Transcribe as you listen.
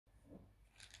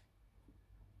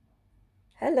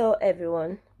Hello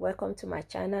everyone, welcome to my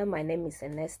channel. My name is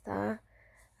Ernesta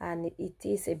and it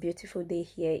is a beautiful day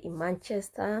here in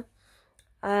Manchester.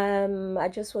 I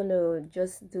just want to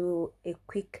do a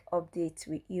quick update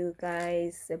with you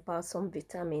guys about some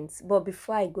vitamins, but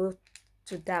before I go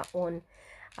to that one,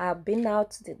 I've been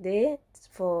out today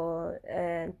for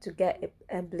to get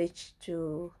a bleach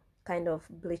to kind of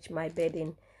bleach my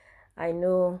bedding. I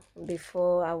know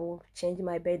before I will change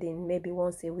my bedding maybe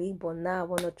once a week, but now I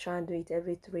want to try and do it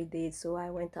every 3 days. So I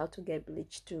went out to get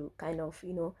bleach to kind of,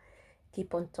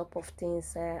 keep on top of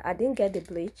things. I didn't get the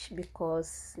bleach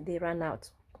because they ran out.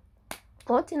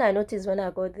 One thing I noticed when I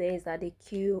got there is that the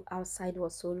queue outside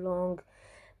was so long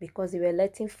because they were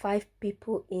letting 5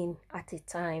 people in at a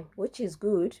time, which is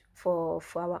good for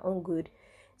our own good.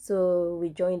 So we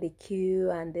joined the queue,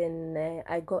 and then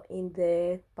I got in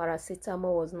there.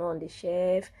 Paracetamol was not on the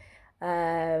shelf.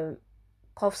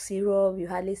 Cough syrup, you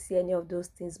hardly see any of those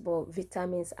things, but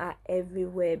vitamins are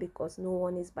everywhere because no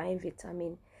one is buying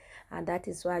vitamin. And that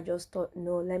is why I just thought,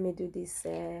 no, let me do this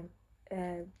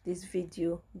this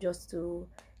video just to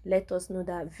let us know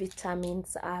that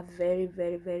vitamins are very,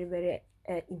 very, very, very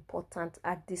important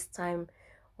at this time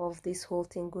of this whole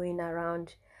thing going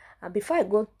around. Before I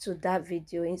go to that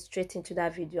video, straight into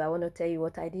that video, I want to tell you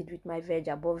what I did with my veg.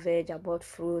 I bought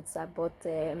fruits, I bought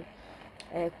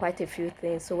quite a few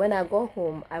things. So when I got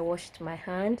home, I washed my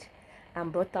hand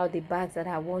and brought out the bags that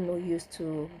I want to use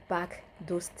to bag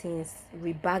those things,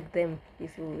 rebag them,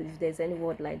 if there's any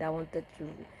word like that I wanted to,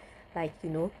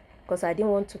 because I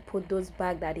didn't want to put those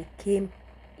bags that it came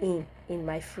in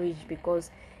my fridge, because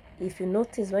if you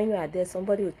notice when you are there,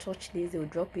 somebody will touch this, they will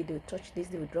drop it, they will touch this,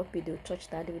 they will drop it, they will touch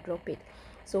that, they will drop it.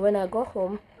 So when I got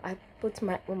home, I put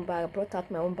my own bag, brought out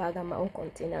my own bag and my own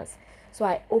containers. So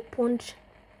I opened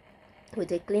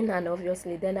with a clean hand,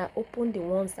 obviously. Then I opened the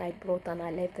ones I brought and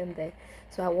I left them there.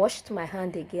 So I washed my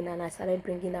hand again and I started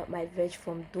bringing out my veg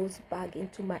from those bags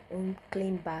into my own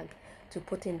clean bag to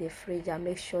put in the fridge and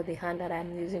make sure the hand that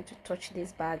I'm using to touch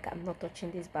this bag, I'm not touching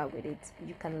this bag with it.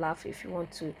 You can laugh if you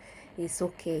want to, it's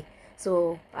okay.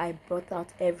 So I brought out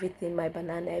everything, my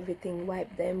banana, everything,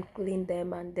 wiped them, cleaned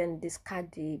them, and then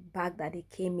discard the bag that it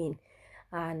came in.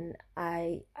 And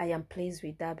I am pleased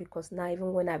with that, because now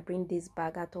even when I bring this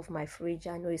bag out of my fridge,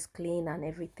 I know it's clean and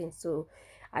everything. So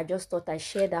I just thought I'd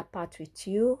share that part with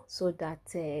you so that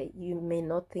you may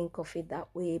not think of it that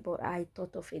way, but I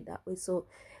thought of it that way. So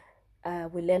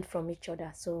we learn from each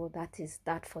other. So that is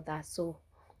that for that. So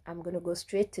I'm gonna go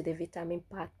straight to the vitamin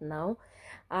part now.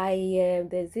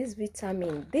 There's this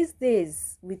vitamin these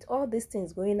days, with all these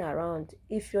things going around.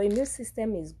 If your immune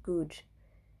system is good,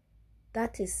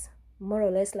 that is more or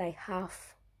less like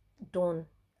half job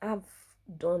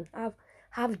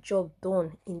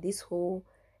done in this whole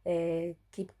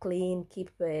keep clean, keep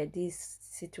this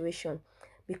situation.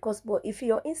 Because but if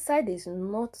your inside is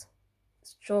not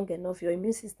strong enough, your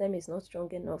immune system is not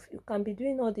strong enough, you can be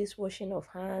doing all this washing of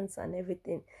hands and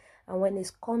everything, and when it's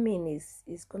coming,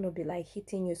 it's gonna be like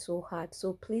hitting you so hard.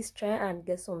 So please try and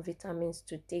get some vitamins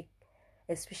to take,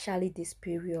 especially this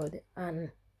period, and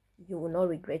you will not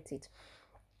regret it.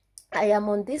 I am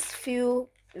on this few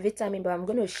vitamin, but I'm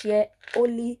going to share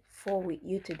only 4 with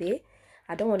you today.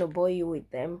 I don't want to bore you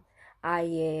with them.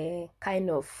 I kind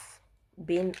of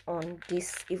been on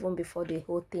this even before the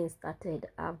whole thing started.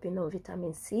 I've been on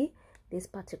vitamin C. This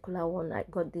particular one, I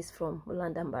got this from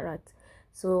Holland and Barat.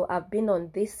 So I've been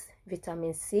on this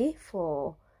vitamin C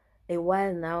for a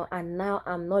while now, and now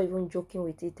I'm not even joking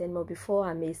with it anymore. Before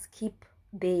I may skip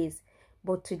days,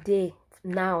 but today,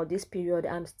 now this period,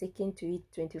 I'm sticking to it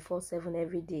 24/7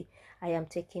 every day. I am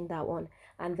taking that one.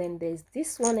 And then there's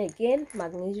this one again,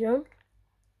 magnesium.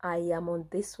 I am on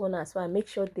this one as well. I make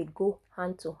sure they go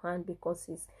hand to hand because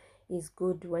it's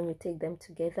good when you take them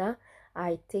together.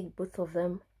 I take both of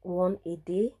them one a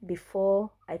day. Before,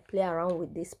 I play around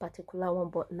with this particular one,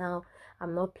 but now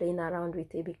I'm not playing around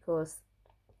with it because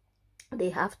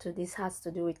this has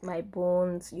to do with my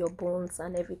bones, your bones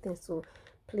and everything. So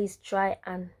please try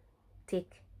and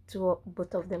take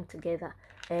both of them together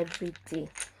every day.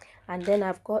 And then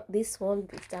I've got this one,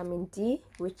 vitamin D,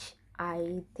 which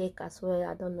I take as well.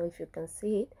 I don't know if you can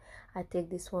see it. I take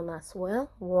this one as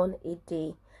well, one a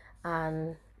day.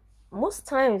 And most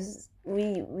times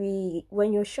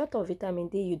when you're short of vitamin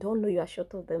D, you don't know you are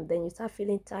short of them. Then you start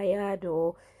feeling tired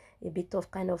or a bit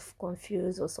of kind of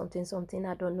confused or something.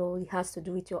 I don't know. It has to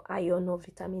do with your iron or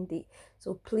vitamin D.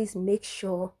 So please make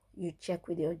sure you check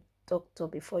with your doctor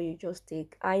before you just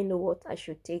take. I know what I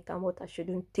should take and what I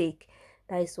shouldn't take.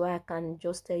 That is why I can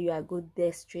just tell you I go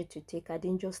there straight to take. I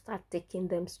didn't just start taking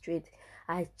them straight.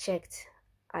 I checked.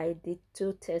 I did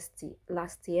 2 tests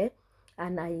last year.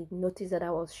 and I noticed that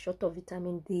I was short of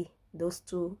vitamin D. Those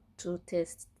two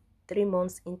tests, 3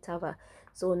 months interval.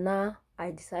 So now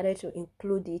I decided to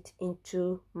include it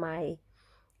into my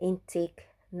intake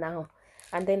now.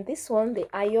 And then this one, the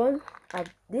iron,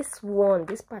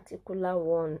 this particular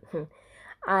one,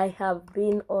 I have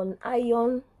been on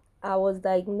iron. I was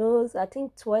diagnosed, I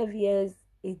think 12 years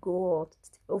ago, or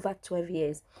over 12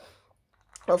 years,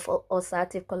 of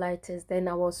ulcerative colitis. Then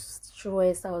I was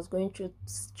stressed. I was going through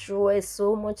stress,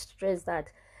 so much stress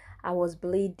that I was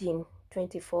bleeding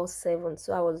 24/7.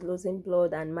 So I was losing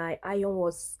blood, and my iron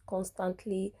was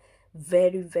constantly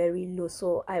very, very low.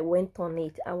 So I went on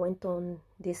it. I went on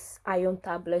this iron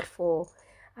tablet for,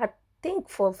 I think,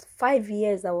 for 5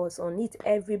 years. I was on it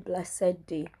every blessed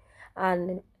day.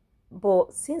 And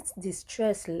but since the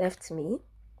stress left me,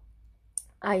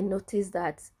 I noticed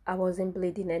that I wasn't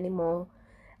bleeding anymore,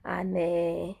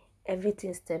 and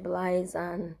everything stabilized,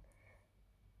 and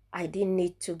I didn't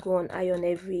need to go on iron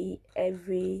every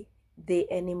day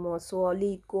anymore. So I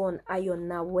only go on iron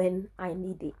now when I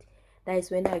need it. That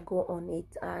is when I go on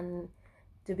it. And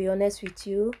to be honest with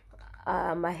you,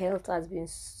 my health has been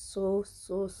so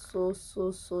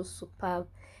superb,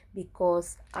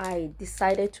 because I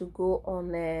decided to go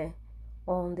on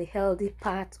the healthy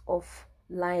part of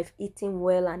life, eating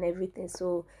well and everything.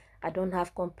 So I don't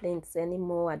have complaints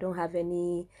anymore. I don't have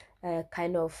any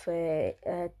kind of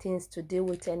things to deal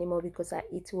with anymore, because I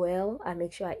eat well. I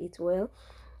make sure I eat well,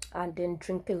 and then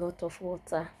drink a lot of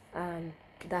water, and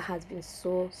that has been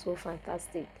so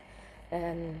fantastic.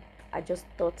 And I just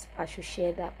thought I should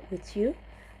share that with you,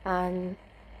 and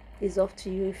it's up to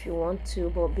you if you want to.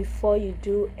 But before you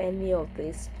do any of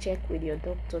this, check with your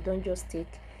doctor. Don't just take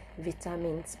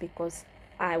vitamins, because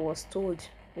I was told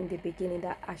in the beginning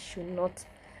that I should not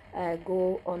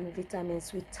go on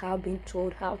vitamins without being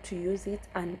told how to use it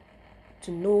and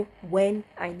to know when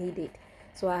I need it.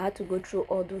 So I had to go through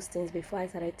all those things before I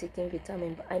started taking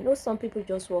vitamin. But I know some people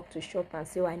just walk to shop and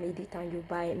say, oh, I need it, and you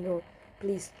buy it. No,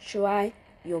 please try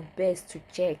your best to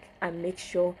check and make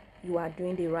sure you are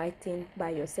doing the right thing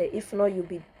by yourself. If not, you'll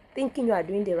be thinking you are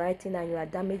doing the right thing and you are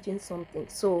damaging something.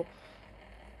 So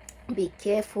be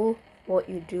careful what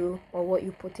you do or what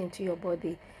you put into your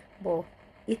body. But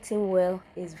eating well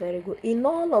is very good. In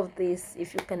all of this,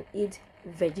 if you can eat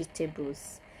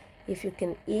vegetables, if you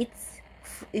can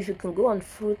go on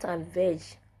fruit and veg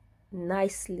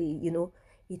nicely,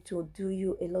 it will do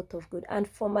you a lot of good. And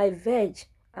for my veg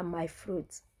and my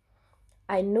fruits,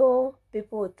 I know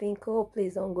people will think, oh,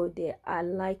 please don't go there. I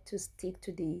like to stick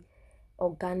to the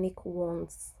organic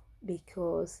ones,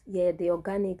 because the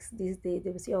organics these days,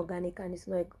 they will say organic and it's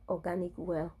not organic.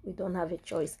 Well, we don't have a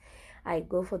choice. I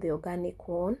go for the organic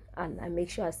one, and I make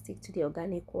sure I stick to the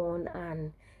organic one,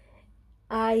 and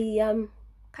I am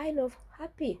kind of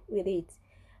happy with it,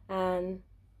 and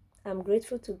I'm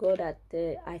grateful to God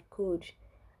that I could.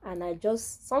 And I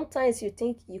just, sometimes you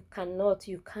think you cannot,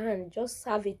 you can. Just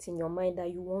have it in your mind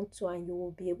that you want to, and you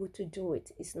will be able to do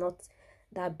it. It's not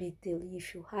that big deal.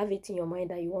 If you have it in your mind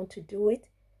that you want to do it,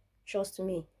 trust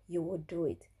me, you will do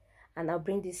it. And I'll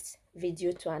bring this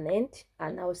video to an end,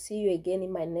 and I'll see you again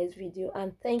in my next video.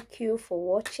 And thank you for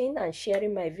watching and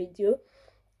sharing my video.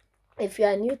 If you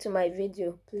are new to my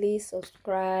video, please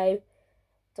subscribe,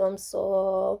 thumbs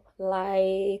up,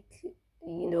 like,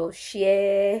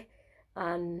 share,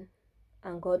 and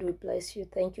God will bless you.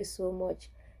 Thank you so much.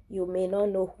 You may not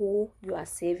know who you are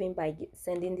saving by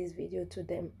sending this video to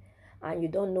them, and you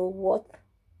don't know what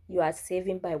you are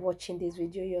saving by watching this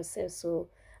video yourself. So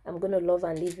I'm gonna love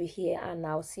and leave you here, and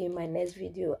I'll see you in my next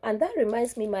video. And that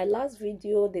reminds me, my last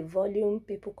video, the volume,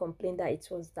 people complained that it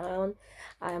was down.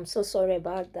 I am so sorry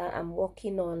about that. I'm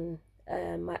working on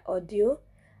my audio,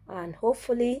 and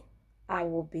hopefully I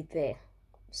will be there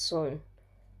soon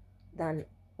than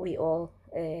we all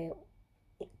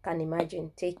can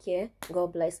imagine. Take care.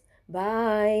 God bless.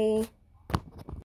 Bye.